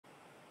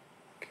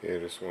Okay, I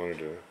just wanted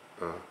to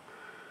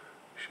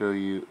show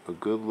you a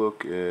good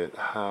look at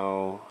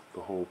how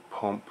the whole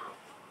pump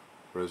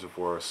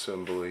reservoir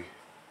assembly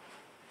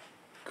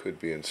could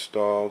be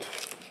installed.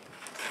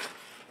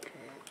 Okay.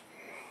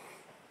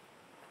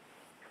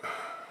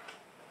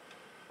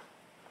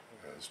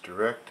 As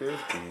directed,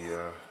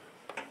 the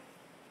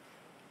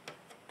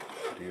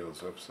deal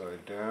is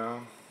upside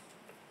down.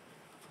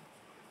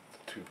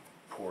 The two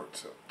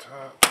ports up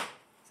top.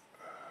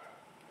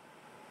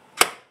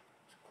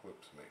 These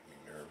clips make me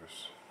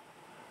nervous.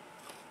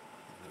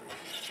 Very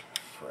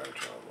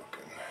fragile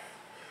looking.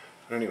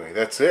 But anyway,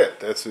 that's it.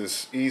 That's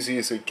as easy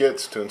as it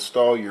gets to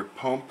install your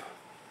pump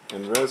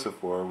and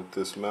reservoir with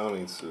this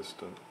mounting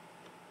system.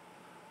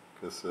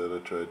 Like I said, I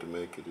tried to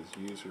make it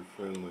as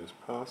user-friendly as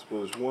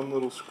possible. There's one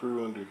little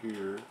screw under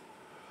here,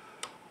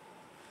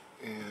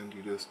 and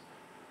you just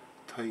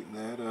tighten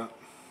that up.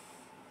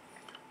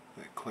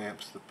 That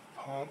clamps the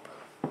pump.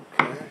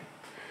 Okay.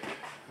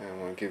 And I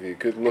want to give you a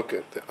good look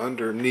at the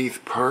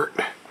underneath part.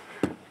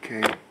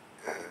 Okay.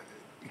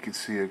 You can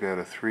see I got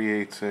a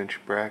 3/8 inch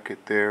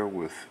bracket there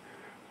with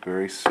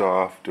very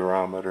soft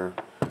durometer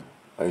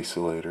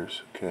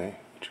isolators. Okay,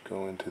 which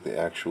go into the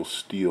actual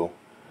steel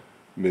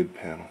mid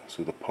panel,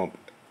 so the pump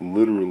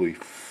literally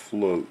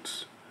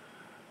floats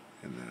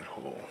in that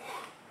hole.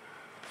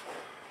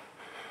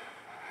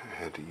 I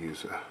had to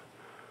use a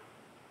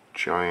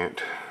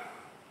giant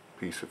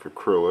piece of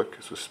acrylic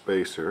as a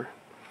spacer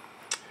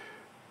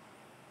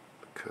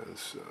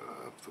because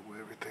of the way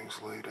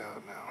everything's laid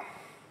out now.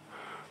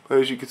 But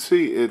as you can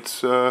see,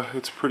 it's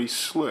pretty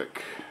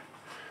slick,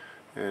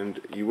 and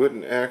you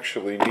wouldn't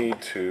actually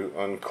need to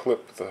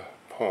unclip the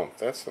pump.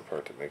 That's the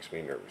part that makes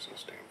me nervous.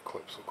 Those damn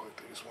clips look like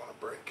they just want to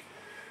break.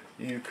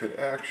 You could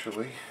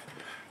actually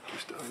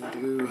just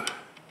undo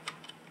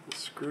the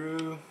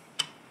screw.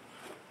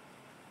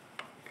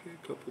 Okay,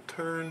 a couple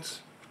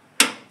turns.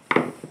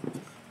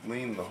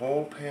 Lean the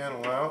whole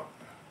panel out.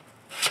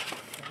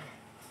 Okay.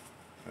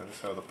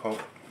 Notice how the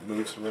pump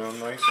moves around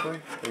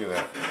nicely. Look at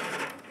that.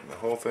 And the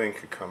whole thing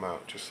could come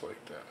out just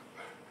like that.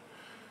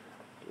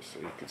 Just so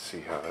you can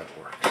see how that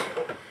works.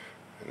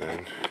 And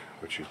then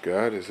what you've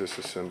got is this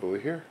assembly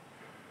here.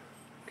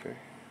 Okay.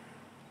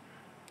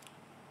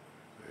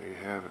 There you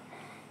have it.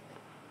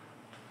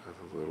 That's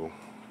a little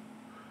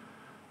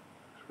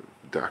sort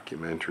of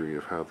documentary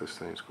of how this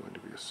thing's going to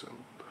be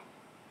assembled.